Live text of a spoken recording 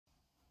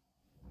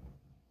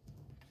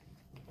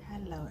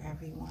Hello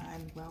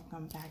everyone,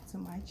 welcome back to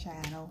my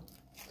channel.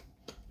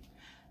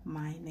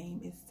 My name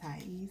is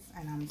Thais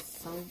and I'm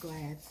so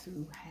glad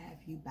to have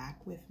you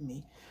back with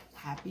me.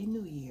 Happy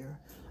New Year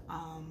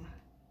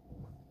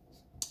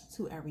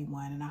to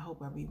everyone, and I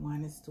hope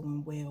everyone is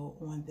doing well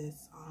on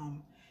this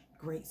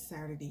great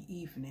Saturday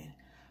evening.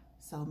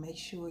 So make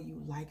sure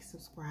you like,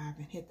 subscribe,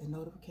 and hit the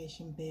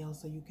notification bell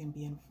so you can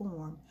be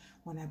informed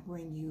when I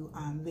bring you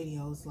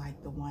videos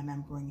like the one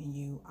I'm bringing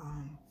you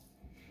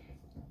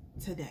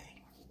today.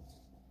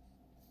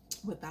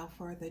 Without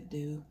further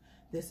ado,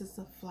 this is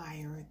a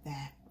flyer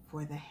that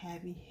for the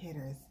heavy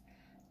hitters,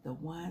 the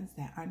ones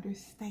that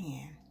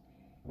understand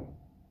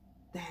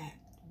that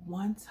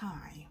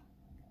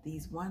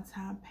these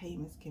one-time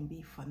payments can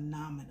be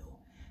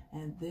phenomenal.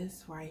 And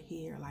this right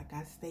here, like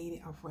I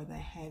stated, are for the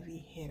heavy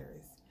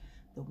hitters,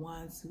 the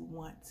ones who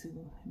want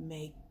to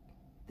make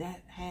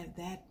that, have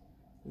that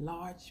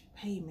large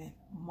payment,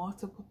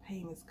 multiple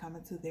payments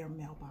coming to their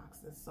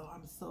mailboxes. So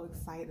I'm so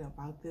excited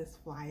about this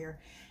flyer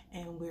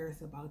and where it's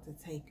about to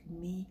take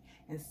me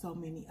and so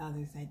many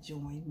others that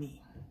join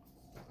me.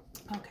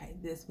 Okay,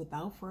 this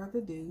without further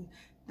ado,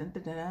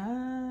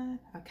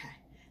 okay,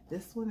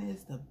 this one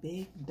is the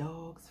Big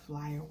Dogs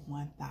Flyer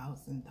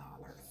 $1,000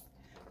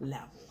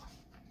 level.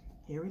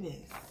 Here it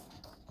is.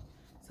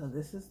 So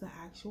this is the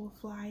actual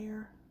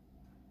flyer.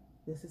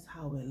 This is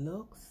how it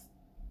looks.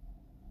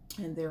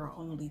 And there are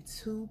only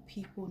 2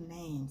 people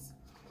names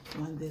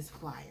on this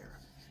flyer.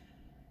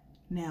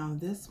 Now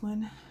this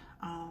one,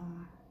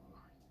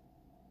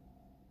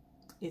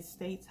 it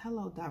states,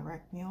 "Hello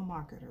direct mail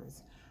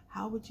marketers.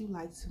 How would you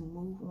like to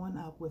move on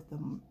up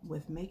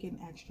with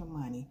making extra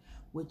money?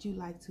 Would you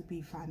like to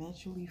be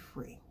financially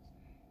free?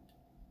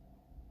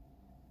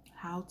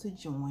 How to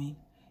join?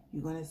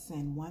 You're going to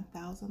send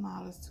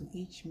 $1,000 to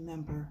each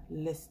member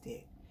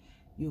listed.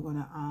 You're going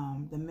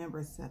to, the member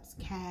accepts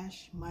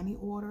cash, money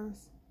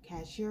orders,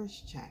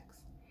 cashier's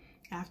checks.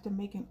 After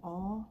making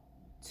all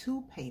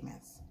 2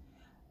 payments,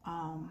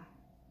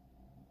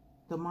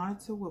 the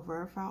monitor will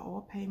verify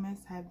all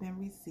payments have been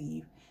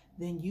received.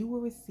 Then you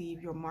will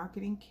receive your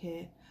marketing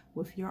kit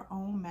with your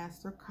own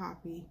master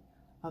copy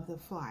of the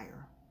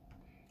flyer.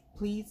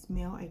 Please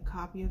mail a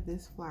copy of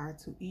this flyer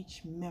to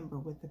each member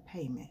with the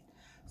payment."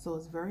 So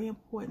it's very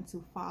important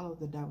to follow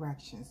the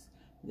directions.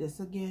 This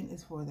again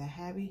is for the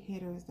heavy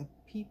hitters, the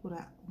people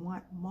that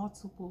want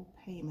multiple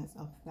payments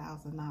of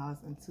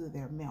 $1,000 into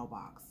their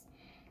mailbox.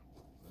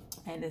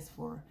 And it's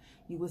for,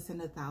 you would send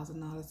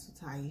 $1,000 to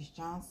Thais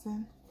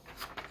Johnson,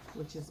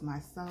 which is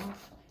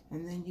myself,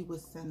 and then you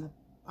would send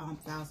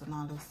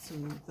 $1,000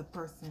 to the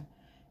person,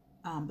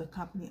 the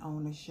company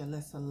owner,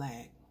 Shalissa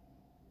Leg.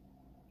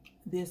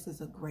 This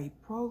is a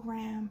great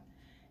program.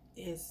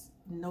 It's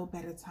no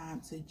better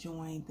time to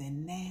join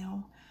than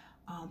now.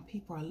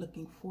 People are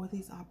looking for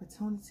these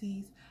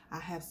opportunities. I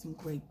have some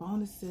great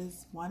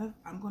bonuses.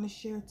 I'm going to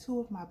share 2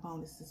 of my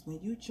bonuses. When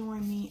you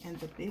join me in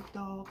the Big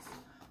Dogs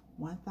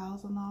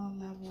 $1,000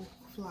 level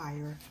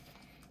flyer,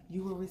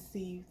 you will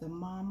receive the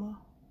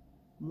Mama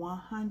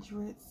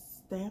 100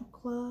 Stamp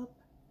Club,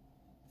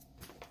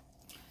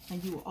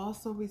 and you will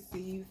also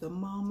receive the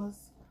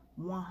Mama's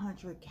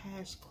 100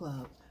 Cash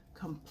Club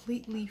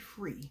completely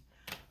free.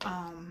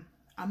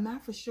 I'm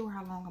not for sure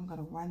how long I'm going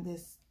to run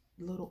this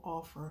little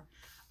offer,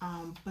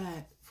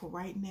 but for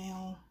right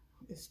now,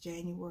 it's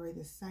January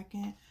the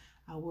 2nd.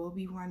 I will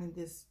be running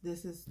this.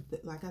 This is,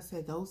 like I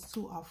said, those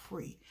 2 are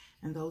free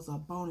and those are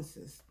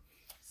bonuses.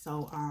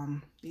 So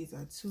these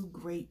are 2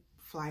 great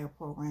flyer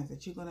programs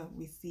that you're going to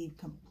receive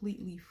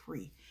completely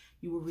free.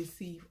 You will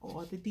receive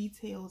all the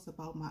details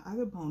about my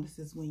other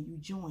bonuses when you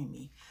join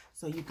me.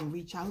 So you can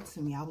reach out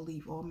to me. I will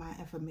leave all my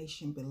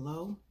information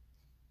below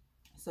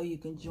so you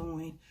can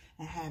join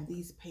and have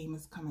these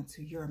payments coming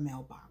to your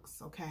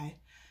mailbox, okay?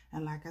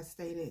 And like I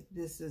stated,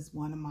 this is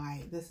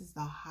this is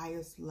the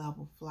highest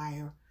level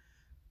flyer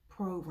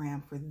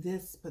program for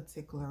this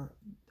particular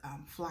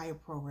flyer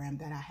program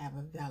that I have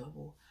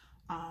available.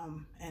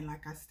 And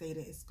like I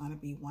stated, it's going to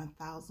be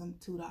 $1,000,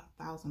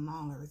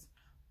 $2,000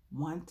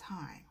 one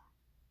time.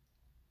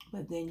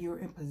 But then you're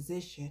in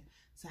position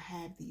to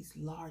have these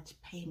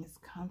large payments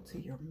come to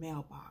your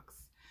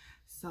mailbox.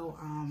 So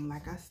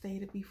like I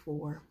stated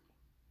before,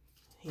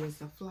 here's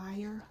the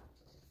flyer.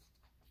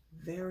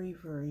 Very,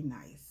 very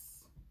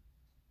nice.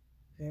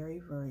 Very,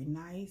 very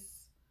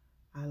nice.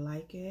 I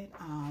like it.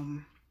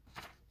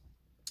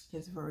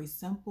 It's very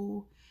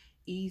simple,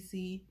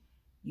 easy.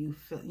 You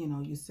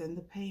send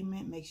the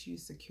payment, make sure you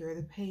secure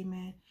the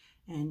payment,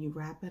 and you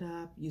wrap it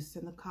up. You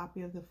send a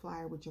copy of the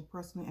flyer with your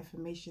personal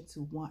information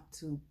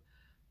to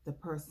the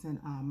person,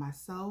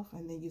 myself,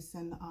 and then you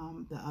send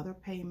the other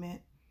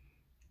payment,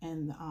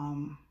 and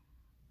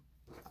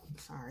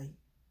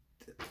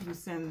you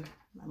send,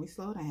 let me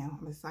slow down,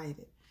 I'm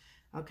excited.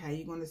 Okay,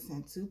 you're going to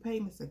send 2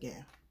 payments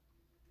again.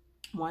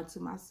 One to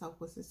myself,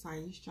 which is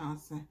Thais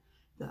Johnson,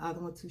 the other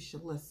one to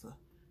Shalissa.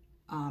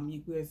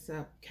 You will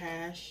accept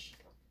cash,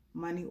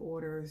 money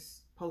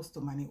orders,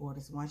 postal money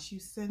orders. Once you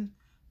send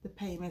the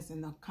payments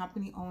and the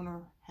company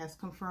owner has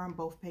confirmed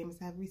both payments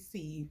have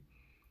received,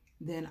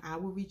 then I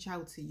will reach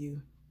out to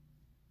you.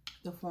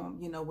 The form,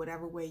 you know,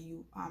 whatever way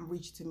you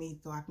reach to me,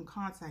 so I can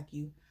contact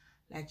you,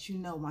 let you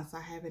know once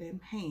I have it in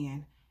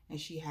hand, and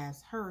she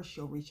has hers,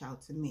 she'll reach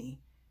out to me.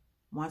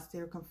 Once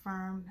they're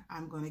confirmed,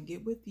 I'm going to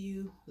get with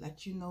you,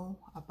 let you know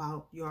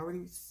about, you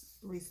already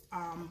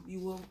you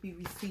will be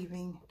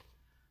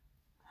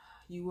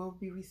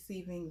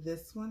receiving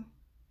this one,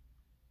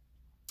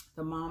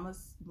 the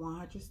Mama's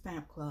 100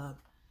 Stamp Club,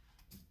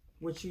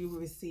 which you will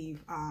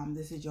receive.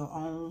 This is your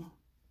own.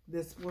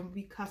 This will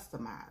be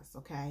customized,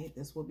 okay?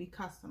 This will be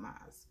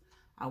customized.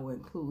 I will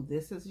include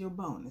this as your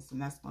bonus,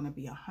 and that's going to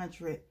be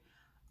 100.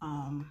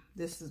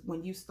 This is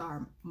when you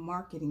start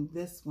marketing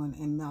this one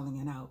and mailing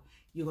it out,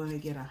 you're going to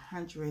get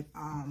 100.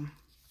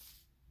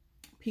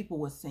 People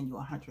will send you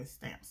 100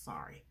 stamps,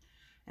 sorry.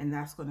 And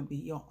that's going to be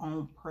your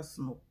own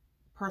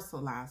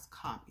personalized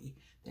copy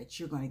that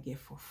you're going to get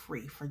for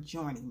free for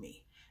joining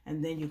me.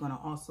 And then you're going to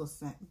also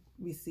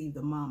receive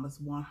the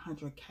Mama's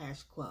 100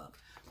 Cash Club.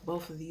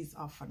 Both of these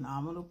are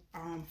phenomenal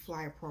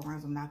flyer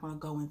programs. I'm not going to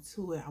go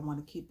into it. I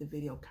want to keep the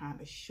video kind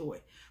of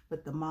short.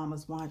 But the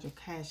Mama's 100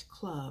 Cash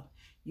Club,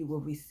 you will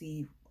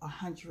receive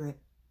 $100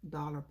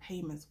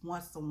 payments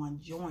once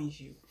someone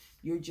joins you.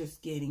 You're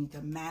just getting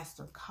the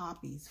master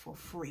copies for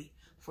free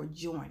for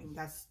joining.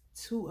 That's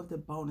 2 of the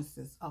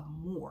bonuses of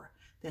more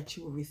that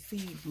you will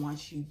receive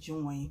once you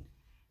join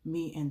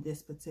me in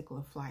this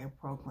particular flyer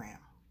program.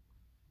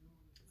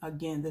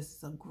 Again, this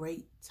is a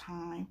great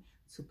time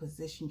to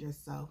position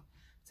yourself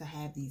to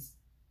have these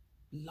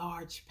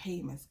large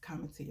payments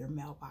coming to your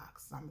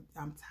mailbox.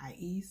 I'm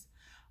Thais.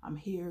 I'm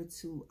here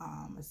to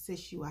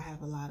assist you. I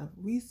have a lot of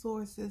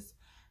resources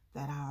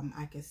that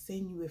I can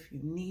send you if you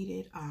need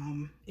it.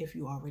 If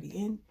you're already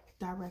in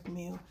direct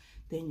mail,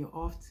 then you're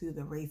off to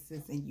the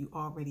races and you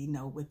already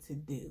know what to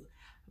do.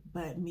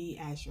 But me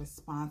as your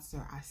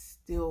sponsor, I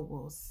still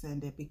will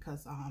send it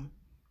because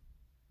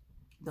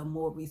the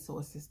more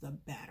resources, the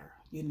better.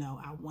 You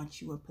know, I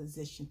want you in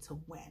position to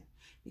win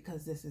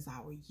because this is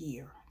our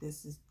year.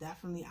 This is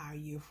definitely our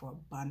year for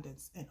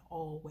abundance in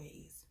all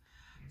ways.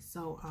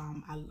 So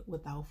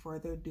without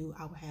further ado,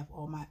 I will have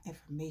all my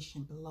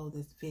information below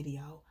this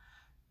video.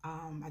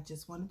 I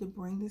just wanted to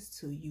bring this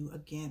to you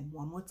again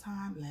one more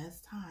time,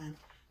 last time.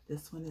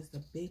 This one is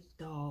the Big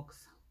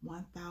Dogs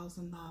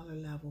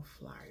 $1,000 level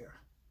flyer.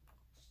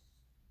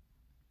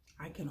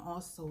 I can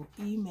also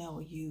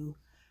email you.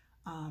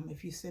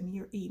 If you send me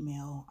your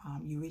email,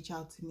 you reach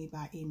out to me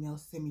by email,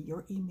 send me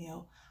your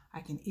email. I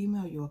can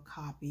email you a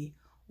copy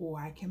or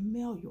I can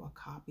mail you a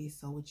copy.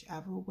 So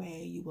whichever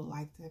way you would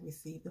like to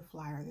receive the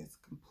flyer, that's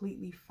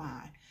completely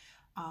fine.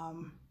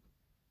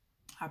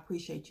 I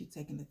appreciate you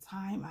taking the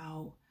time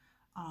out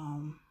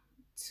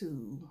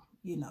to,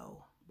 you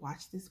know,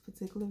 watch this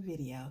particular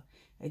video.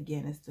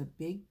 Again, it's the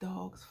Big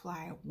Dogs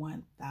Flyer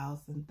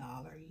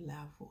 $1,000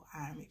 level.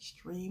 I'm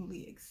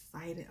extremely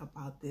excited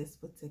about this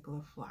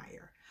particular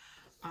flyer.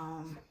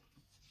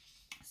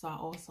 So I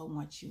also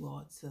want you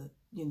all to,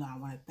 you know, I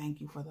want to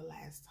thank you for the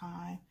last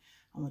time.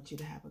 I want you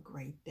to have a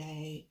great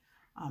day.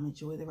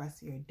 Enjoy the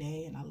rest of your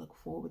day, and I look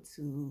forward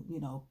to, you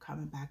know,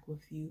 coming back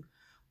with you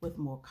with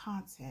more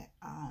content.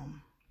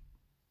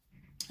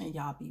 And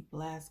y'all be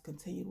blessed.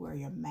 Continue to wear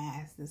your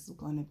mask. This is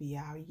going to be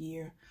our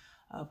year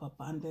of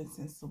abundance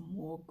and some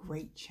more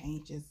great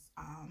changes.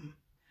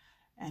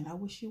 And I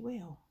wish you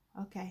well.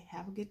 Okay,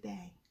 have a good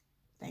day.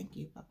 Thank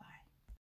you. Bye-bye.